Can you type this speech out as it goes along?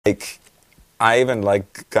Like, I even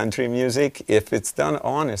like country music. If it's done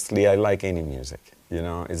honestly, I like any music. You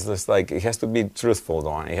know, it's just like, it has to be truthful,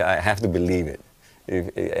 though. I have to believe it.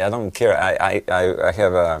 I don't care. I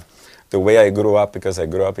have the way I grew up, because I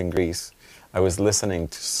grew up in Greece, I was listening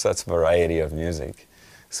to such variety of music.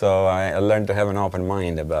 So I learned to have an open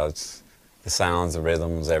mind about the sounds, the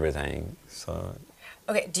rhythms, everything. So.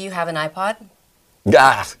 Okay, do you have an iPod?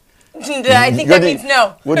 Ah! I think that means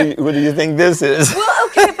no. What do you think this is? Well,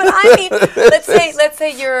 okay, but I mean, let's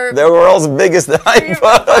say you're the world's biggest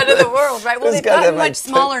iPod. Part of the world, right? Well, they've gotten much like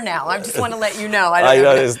smaller now. I just want to let you know. I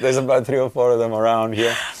know there's about 3 or 4 of them around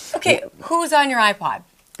here. Okay, who's on your iPod?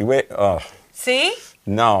 Wait, See?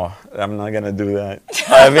 No, I'm not going to do that.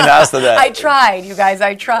 I have been asked that. I tried, you guys,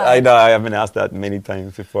 I tried. I know, I have been asked that many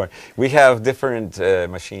times before. We have different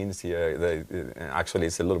machines here. Actually,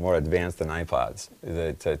 it's a little more advanced than iPods.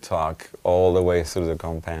 That talk all the way through the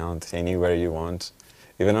compound, anywhere you want,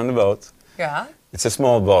 even on the boat. Yeah. It's a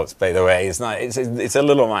small boat, by the way. It's not. It's a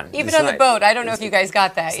little one. Even on the boat. I don't know if you guys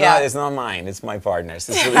got that. It's not mine. It's my partner's.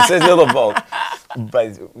 It's a little boat.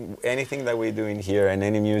 But anything that we do in here and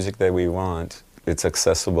any music that we want, it's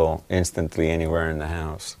accessible instantly anywhere in the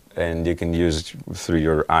house, and you can use it through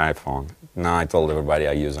your iPhone. Now I told everybody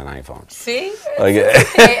I use an iPhone. See? It's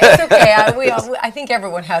okay. It's okay. I think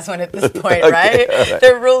everyone has one at this point, right? Okay, right?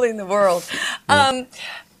 They're ruling the world.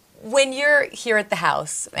 When you're here at the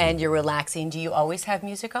house and you're relaxing, do you always have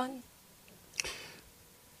music on?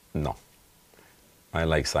 No. I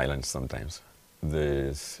like silence sometimes.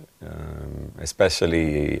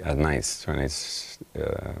 Especially at night when it's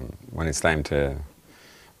time to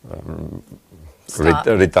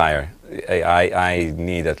retire. I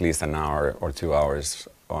need at least an hour or 2 hours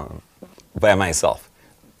by myself,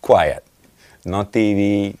 quiet, no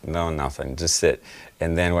TV, no nothing, just sit.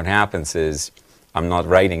 And then what happens is I'm not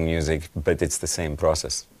writing music, but it's the same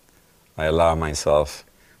process. I allow myself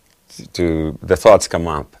to the thoughts come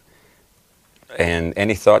up, and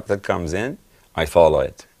any thought that comes in, I follow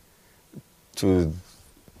it to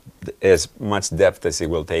as much depth as it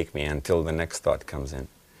will take me until the next thought comes in.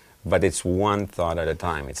 But it's one thought at a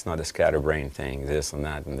time. It's not a scatterbrain thing, this and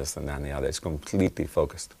that and this and that and the other. It's completely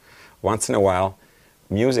focused. Once in a while,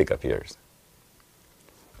 music appears.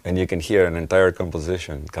 And you can hear an entire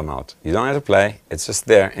composition come out. You don't have to play. It's just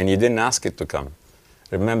there, and you didn't ask it to come.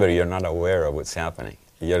 Remember, you're not aware of what's happening.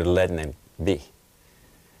 You're letting it be.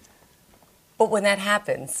 But when that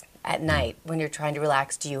happens at night, when you're trying to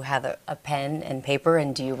relax, do you have a pen and paper,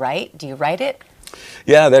 and do you write? Do you write it?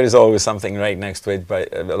 Yeah, there is always something right next to it,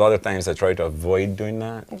 but a lot of times I try to avoid doing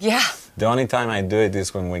that. Yeah. The only time I do it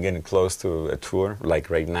is when we're getting close to a tour, like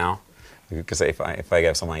right now, because if I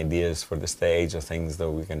have some ideas for the stage or things that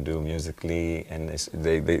we can do musically, and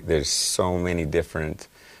there's so many different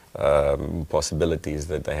possibilities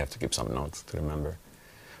that I have to keep some notes to remember.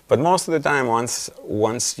 But most of the time,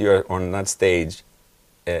 once you're on that stage,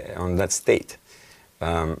 on that state,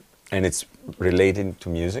 and it's related to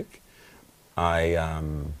music, I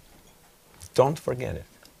don't forget it.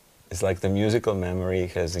 It's like the musical memory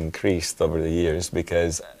has increased over the years,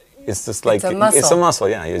 because it's just like it's a muscle.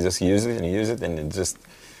 Yeah, you just use it, and it just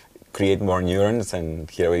create more neurons, and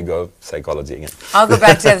here we go, psychology again. I'll go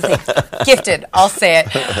back to the other thing. Gifted, I'll say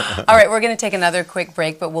it. All right, we're going to take another quick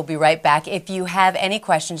break, but we'll be right back. If you have any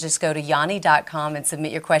questions, just go to yanni.com and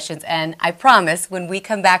submit your questions. And I promise, when we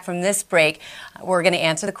come back from this break, we're going to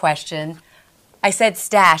answer the question. I said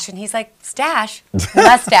stash, and he's like, stash?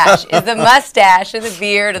 Mustache. Is the mustache and the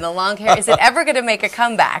beard and the long hair, is it ever going to make a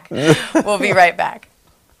comeback? We'll be right back.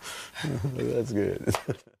 That's good.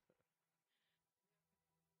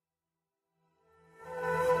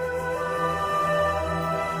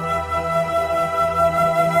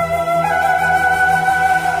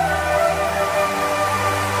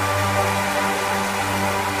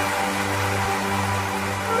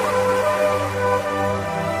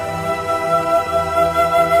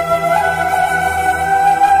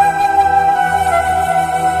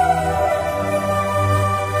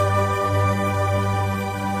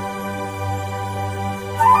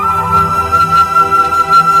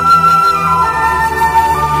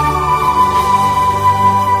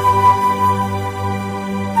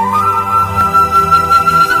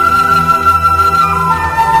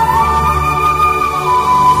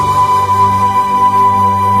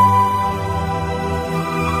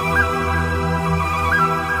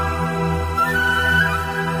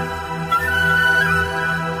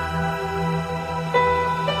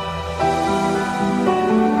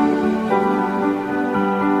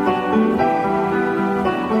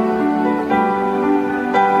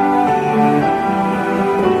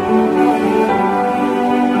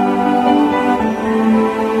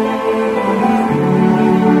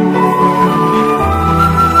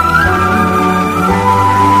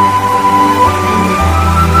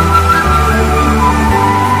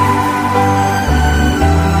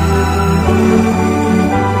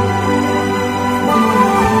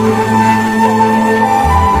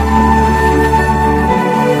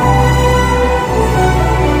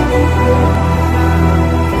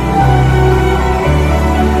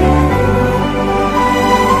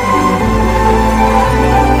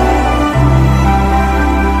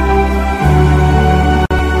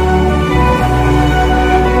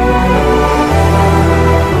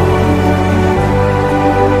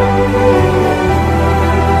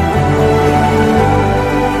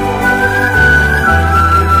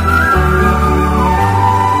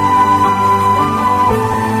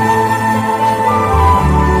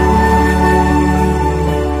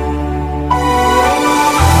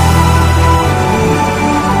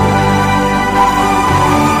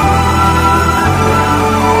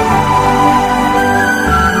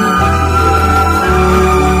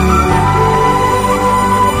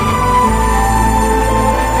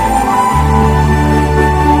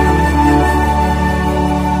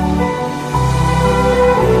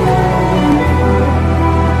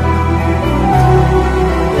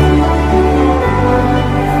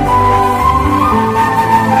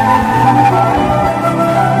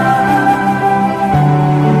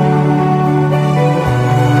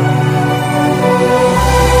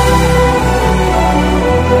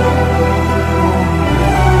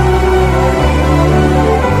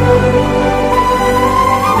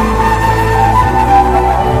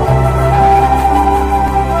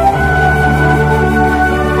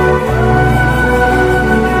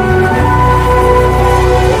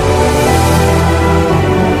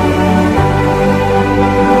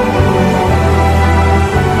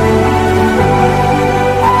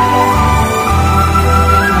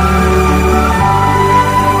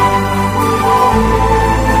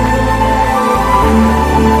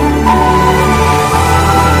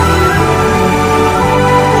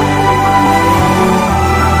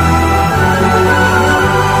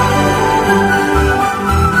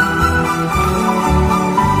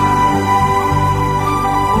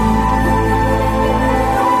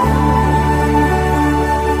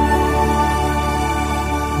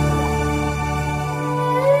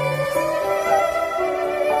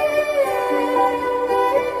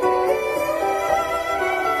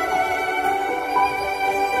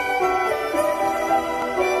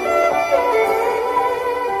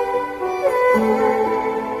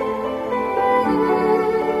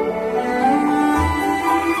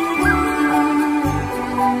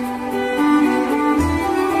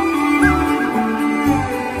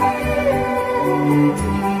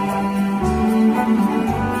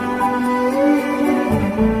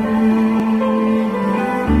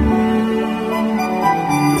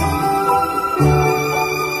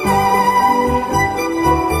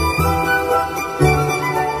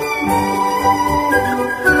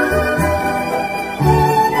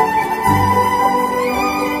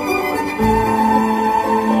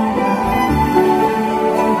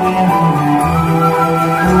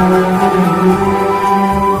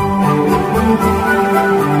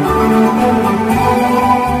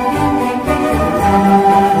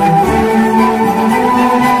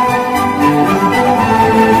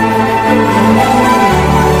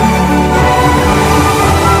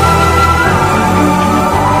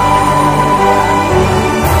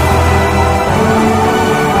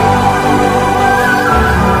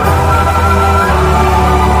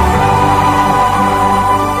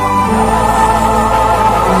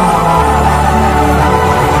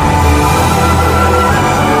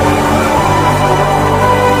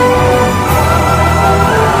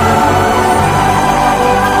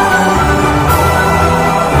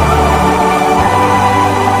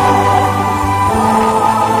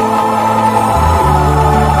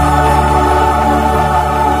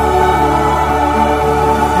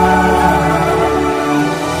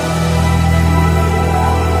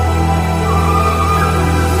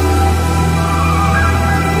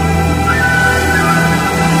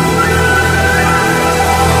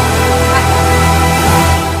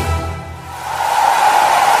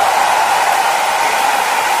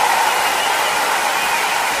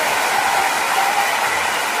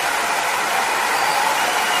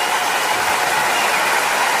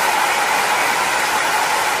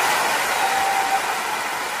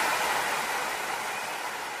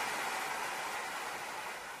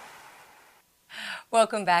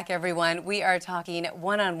 Welcome back, everyone. We are talking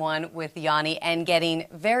one-on-one with Yanni and getting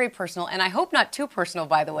very personal, and I hope not too personal,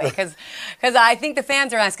 by the way, because I think the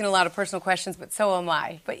fans are asking a lot of personal questions, but so am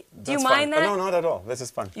I. But do you mind that? No, not at all. This is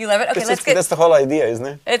fun. You love it? Okay, let's get... That's the whole idea, isn't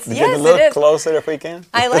it? Yes, get a little closer if we can.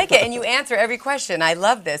 I like it, and you answer every question. I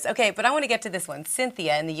love this. Okay, but I want to get to this one.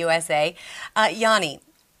 Cynthia in the USA. Yanni,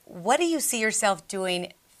 what do you see yourself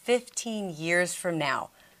doing 15 years from now?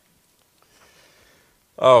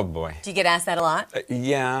 Oh boy. Do you get asked that a lot?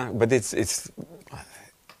 Yeah, but it's.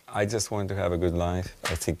 I just want to have a good life.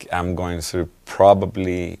 I think I'm going through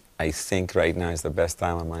probably. I think right now is the best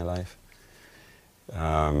time of my life.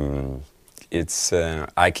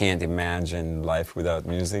 I can't imagine life without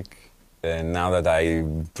music. And now that I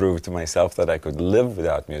proved to myself that I could live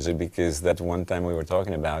without music, because that one time we were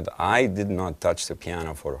talking about, I did not touch the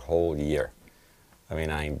piano for a whole year. I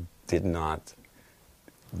mean, I did not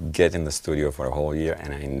get in the studio for a whole year,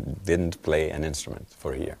 and I didn't play an instrument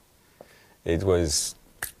for a year. It was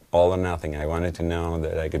all or nothing. I wanted to know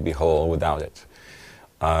that I could be whole without it.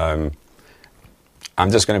 I'm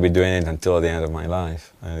just going to be doing it until the end of my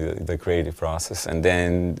life, the creative process. And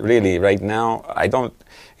then really right now,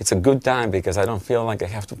 it's a good time because I don't feel like I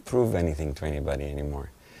have to prove anything to anybody anymore.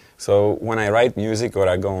 So when I write music or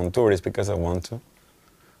I go on tour, it's because I want to.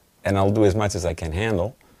 And I'll do as much as I can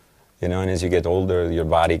handle. You know, and as you get older, your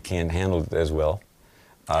body can't handle it as well.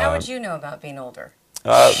 How would you know about being older?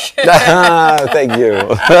 Thank you.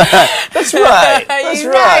 That's right. That's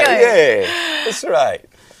right. Yeah, that's right.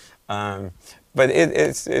 But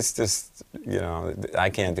it's just, you know, I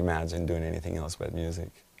can't imagine doing anything else but music.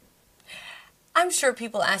 I'm sure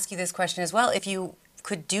people ask you this question as well. If you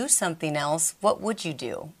could do something else, what would you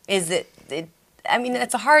do? I mean,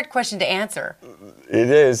 it's a hard question to answer. It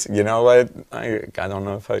is. You know what? I don't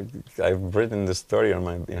know if I've written the story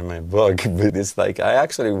in my book, but it's like I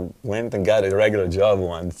actually went and got a regular job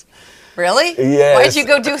once. Really? Yes. Why did you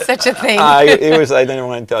go do such a thing? I didn't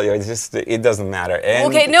want to tell you. It's just, it doesn't matter.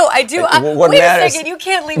 And okay, no, I do. Wait a second. You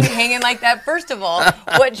can't leave me hanging like that. First of all,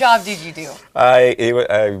 what job did you do?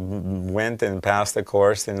 I went and passed a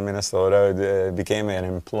course in Minnesota, became an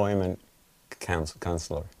employment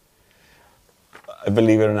counselor.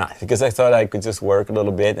 Believe it or not, because I thought I could just work a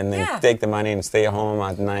little bit and then take the money and stay home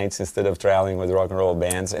at nights instead of traveling with rock and roll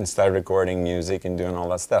bands and start recording music and doing all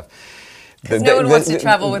that stuff. Because no one wants to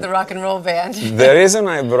travel with a rock and roll band. The reason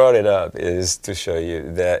I brought it up is to show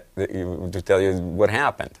you to tell you what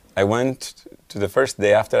happened. I went to the first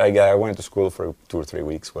day after I went to school for 2 or 3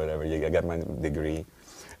 weeks, whatever. I got my degree,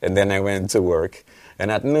 and then I went to work.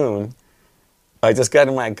 And at noon, I just got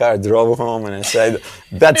in my car, drove home, and I said,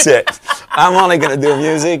 "That's it. I'm only going to do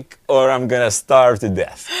music, or I'm going to starve to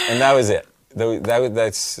death." And that was it.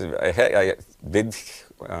 I did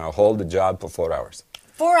hold the job for 4 hours.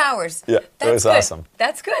 4 hours. Yeah, that was awesome.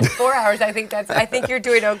 That's good. 4 hours. I think you're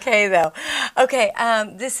doing okay, though. Okay,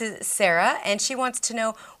 this is Sarah, and she wants to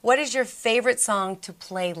know, what is your favorite song to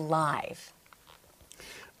play live?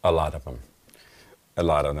 A lot of them. A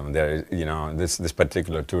lot of them. There, you know, this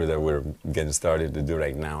particular tour that we're getting started to do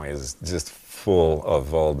right now is just full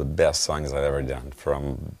of all the best songs I've ever done,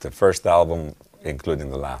 from the first album, including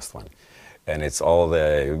the last one, and it's all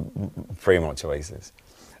the primo choices.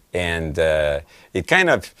 And it kind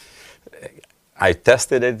of, I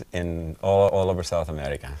tested it in all over South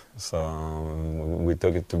America. So we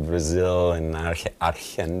took it to Brazil and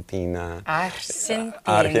Argentina. Okay.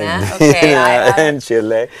 And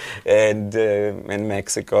Chile, and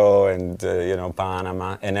Mexico, and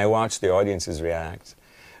Panama. And I watched the audiences react,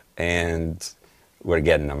 and we're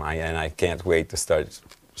getting them. And I can't wait to start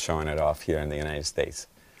showing it off here in the United States.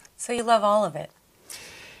 So you love all of it?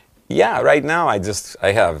 Yeah. Right now, I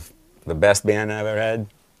have the best band I've ever had.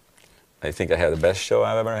 I think I have the best show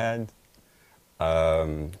I've ever had.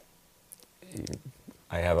 I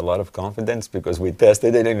have a lot of confidence because we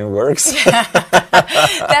tested it and it works.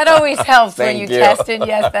 That always helps when you test it.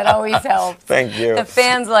 Yes, that always helps. Thank you. The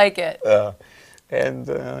fans like it.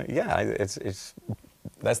 It's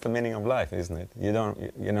that's the meaning of life, isn't it?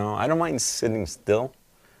 I don't mind sitting still,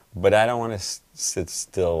 but I don't want to sit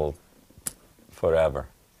still forever.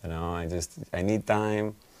 I need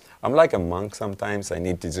time. I'm like a monk sometimes. I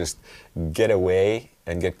need to just get away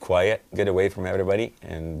and get quiet, get away from everybody,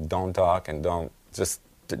 and don't talk and don't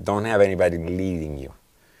have anybody leading you.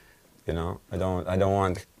 I don't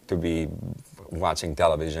want to be watching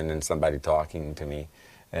television and somebody talking to me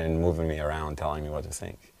and moving me around, telling me what to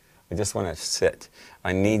think. I just want to sit.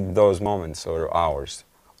 I need those moments or hours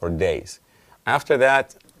or days. After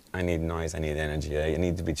that, I need noise, I need energy, I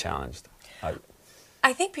need to be challenged.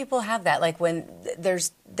 I think people have that, like when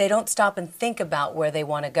they don't stop and think about where they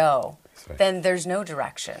want to go, right. Then there's no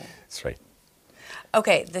direction. That's right.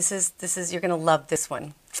 Okay, this is you're going to love this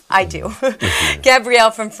one. I do. Gabrielle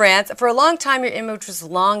from France. For a long time, your image was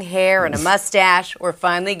long hair and a mustache. We're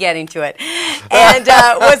finally getting to it. And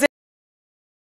was it